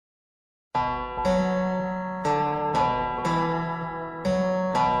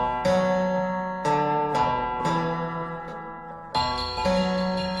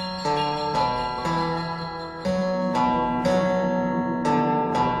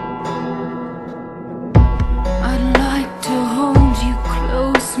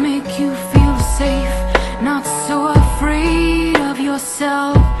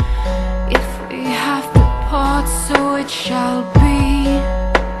myself, if we have to part, so it shall be.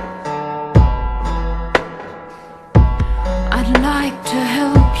 I'd like to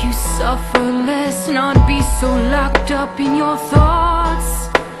help you suffer less, not be so locked up in your thoughts,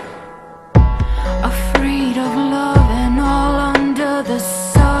 afraid of love and all under the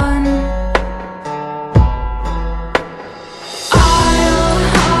sun. I'll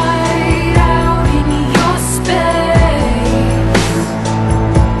hide out in your space,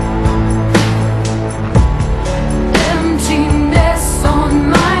 emptiness on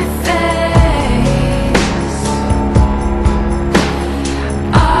my face.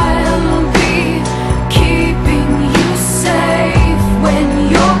 I'll be keeping you safe when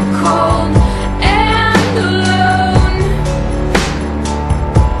you're cold and alone,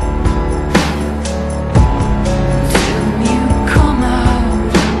 till you come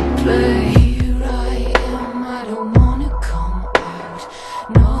out and play. Here I am, I don't wanna come out.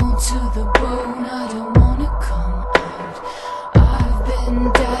 No, to the bone, I don't wanna come out. I've been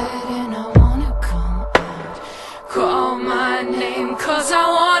dead and I wanna come out. Call my name, 'cause I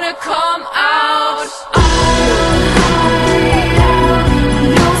wanna come out.